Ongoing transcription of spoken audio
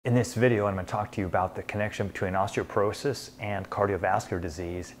In this video, I'm going to talk to you about the connection between osteoporosis and cardiovascular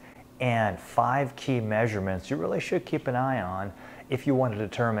disease and 5 key measurements you really should keep an eye on if you want to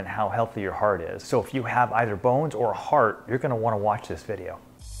determine how healthy your heart is. So if you have either bones or a heart, you're going to want to watch this video.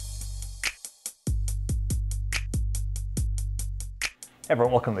 Hey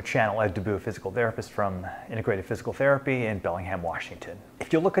everyone, welcome to the channel. Ed Dubu, physical therapist from Integrated Physical Therapy in Bellingham, Washington.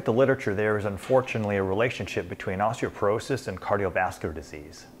 If you look at the literature, there is unfortunately a relationship between osteoporosis and cardiovascular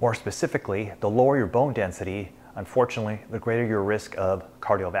disease. More specifically, the lower your bone density, unfortunately, the greater your risk of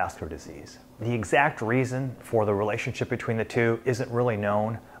cardiovascular disease. The exact reason for the relationship between the two isn't really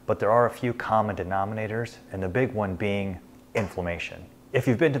known, but there are a few common denominators, and the big one being inflammation. If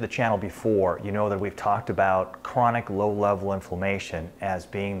you've been to the channel before, you know that we've talked about chronic low-level inflammation as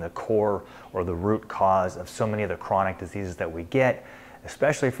being the core or the root cause of so many of the chronic diseases that we get,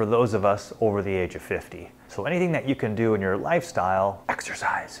 especially for those of us over the age of 50. So anything that you can do in your lifestyle,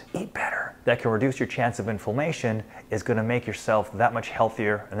 exercise, eat better, that can reduce your chance of inflammation is going to make yourself that much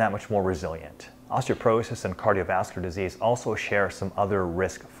healthier and that much more resilient. Osteoporosis and cardiovascular disease also share some other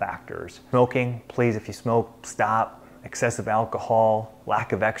risk factors. Smoking, please, if you smoke, stop. Excessive alcohol,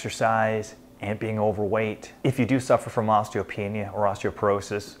 lack of exercise, and being overweight. If you do suffer from osteopenia or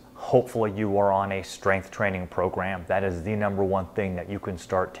osteoporosis, hopefully you are on a strength training program. That is the #1 thing that you can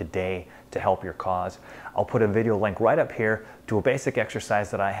start today to help your cause. I'll put a video link right up here to a basic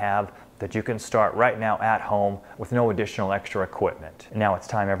exercise that I have that you can start right now at home with no additional extra equipment. Now it's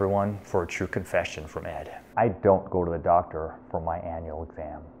time, everyone, for a true confession from Ed. I don't go to the doctor for my annual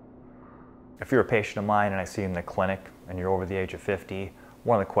exam. If you're a patient of mine and I see you in the clinic and you're over the age of 50,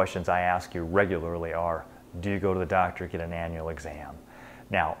 one of the questions I ask you regularly are, do you go to the doctor to get an annual exam?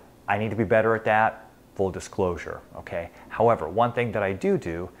 Now, I need to be better at that, full disclosure, okay? However, one thing that I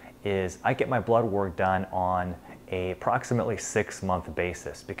do is I get my blood work done on a approximately 6-month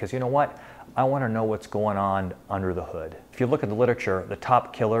basis because you know what? I want to know what's going on under the hood. If you look at the literature, the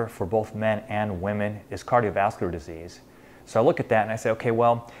top killer for both men and women is cardiovascular disease. So I look at that and I say, okay,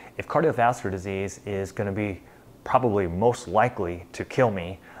 well, if cardiovascular disease is going to be probably most likely to kill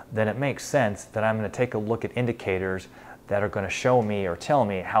me, then it makes sense that I'm going to take a look at indicators that are going to show me or tell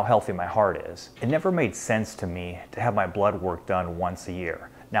me how healthy my heart is. It never made sense to me to have my blood work done once a year.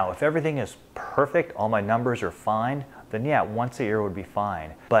 Now, if everything is perfect, all my numbers are fine, then yeah, once a year would be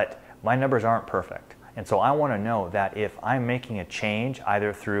fine. But my numbers aren't perfect. And so I want to know that if I'm making a change,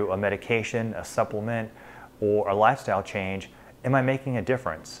 either through a medication, a supplement, or a lifestyle change, am I making a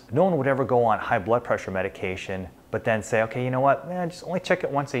difference? No one would ever go on high blood pressure medication, but then say, okay, you know what, just only check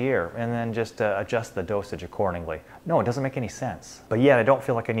it once a year and then just adjust the dosage accordingly. No, it doesn't make any sense. But yet I don't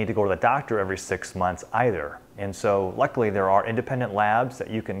feel like I need to go to the doctor every 6 months either. And so luckily there are independent labs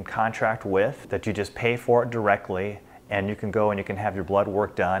that you can contract with, that you just pay for it directly, and you can go and you can have your blood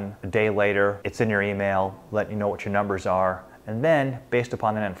work done. A day later, it's in your email, letting you know what your numbers are. And then based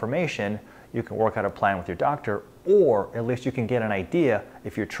upon that information, you can work out a plan with your doctor, or at least you can get an idea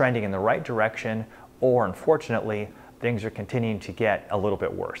if you're trending in the right direction, or unfortunately, things are continuing to get a little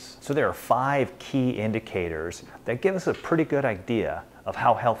bit worse. So there are 5 key indicators that give us a pretty good idea of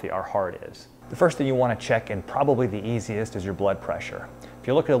how healthy our heart is. The first thing you want to check, and probably the easiest, is your blood pressure. If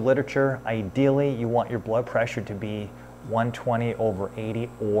you look at the literature, ideally you want your blood pressure to be 120/80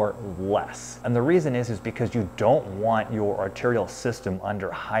 or less. And the reason is because you don't want your arterial system under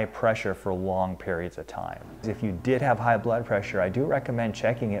high pressure for long periods of time. If you did have high blood pressure, I do recommend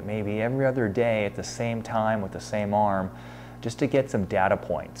checking it maybe every other day at the same time with the same arm, just to get some data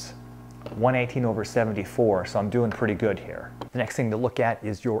points. 118/74, so I'm doing pretty good here. The next thing to look at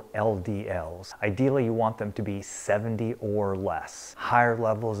is your LDLs. Ideally, you want them to be 70 or less. Higher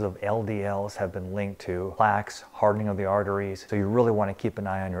levels of LDLs have been linked to plaques, hardening of the arteries, so you really want to keep an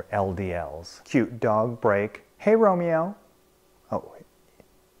eye on your LDLs. Cute dog break. Hey, Romeo. Oh,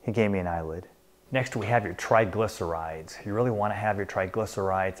 he gave me an eyelid. Next, we have your triglycerides. You really want to have your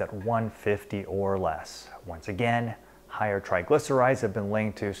triglycerides at 150 or less. Once again, higher triglycerides have been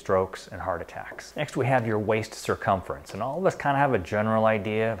linked to strokes and heart attacks. Next, we have your waist circumference. And all of us kind of have a general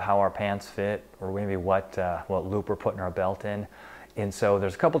idea of how our pants fit, or maybe what loop we're putting our belt in. And so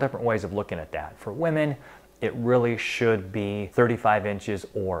there's a couple different ways of looking at that. For women, it really should be 35 inches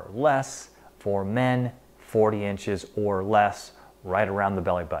or less. For men, 40 inches or less, right around the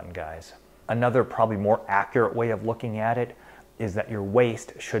belly button, guys. Another probably more accurate way of looking at it is that your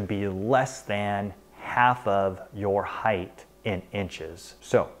waist should be less than half of your height in inches.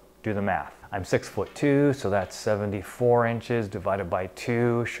 So Do the math. I'm 6'2", so that's 74 inches divided by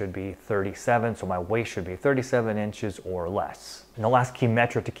 2 should be 37, so my waist should be 37 inches or less. And the last key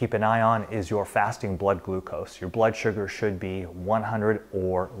metric to keep an eye on is your fasting blood glucose. Your blood sugar should be 100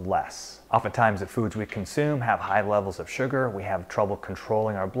 or less. Oftentimes the foods we consume have high levels of sugar. We have trouble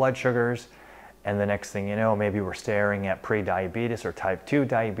controlling our blood sugars, and the next thing you know, maybe we're staring at pre-diabetes or type 2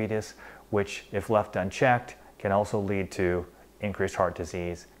 diabetes, which if left unchecked can also lead to increased heart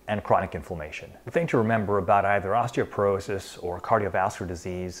disease and chronic inflammation. The thing to remember about either osteoporosis or cardiovascular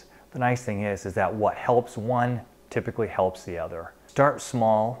disease, the nice thing is that what helps one typically helps the other. Start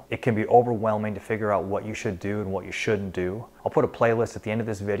small. It can be overwhelming to figure out what you should do and what you shouldn't do. I'll put a playlist at the end of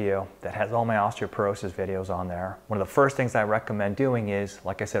this video that has all my osteoporosis videos on there. One of the first things I recommend doing is,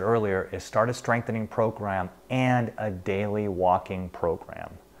 like I said earlier, is start a strengthening program and a daily walking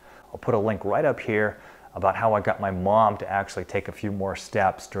program. I'll put a link right up here about how I got my mom to actually take a few more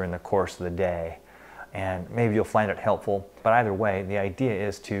steps during the course of the day. And maybe you'll find it helpful. But either way, the idea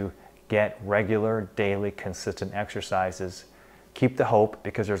is to get regular, daily, consistent exercises. Keep the hope,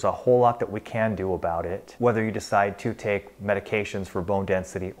 because there's a whole lot that we can do about it, whether you decide to take medications for bone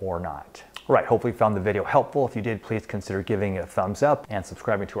density or not. All right, hopefully you found the video helpful. If you did, please consider giving it a thumbs up and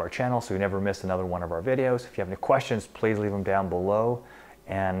subscribing to our channel so you never miss another one of our videos. If you have any questions, please leave them down below.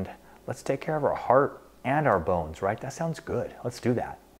 And let's take care of our heart and our bones, right? That sounds good. Let's do that.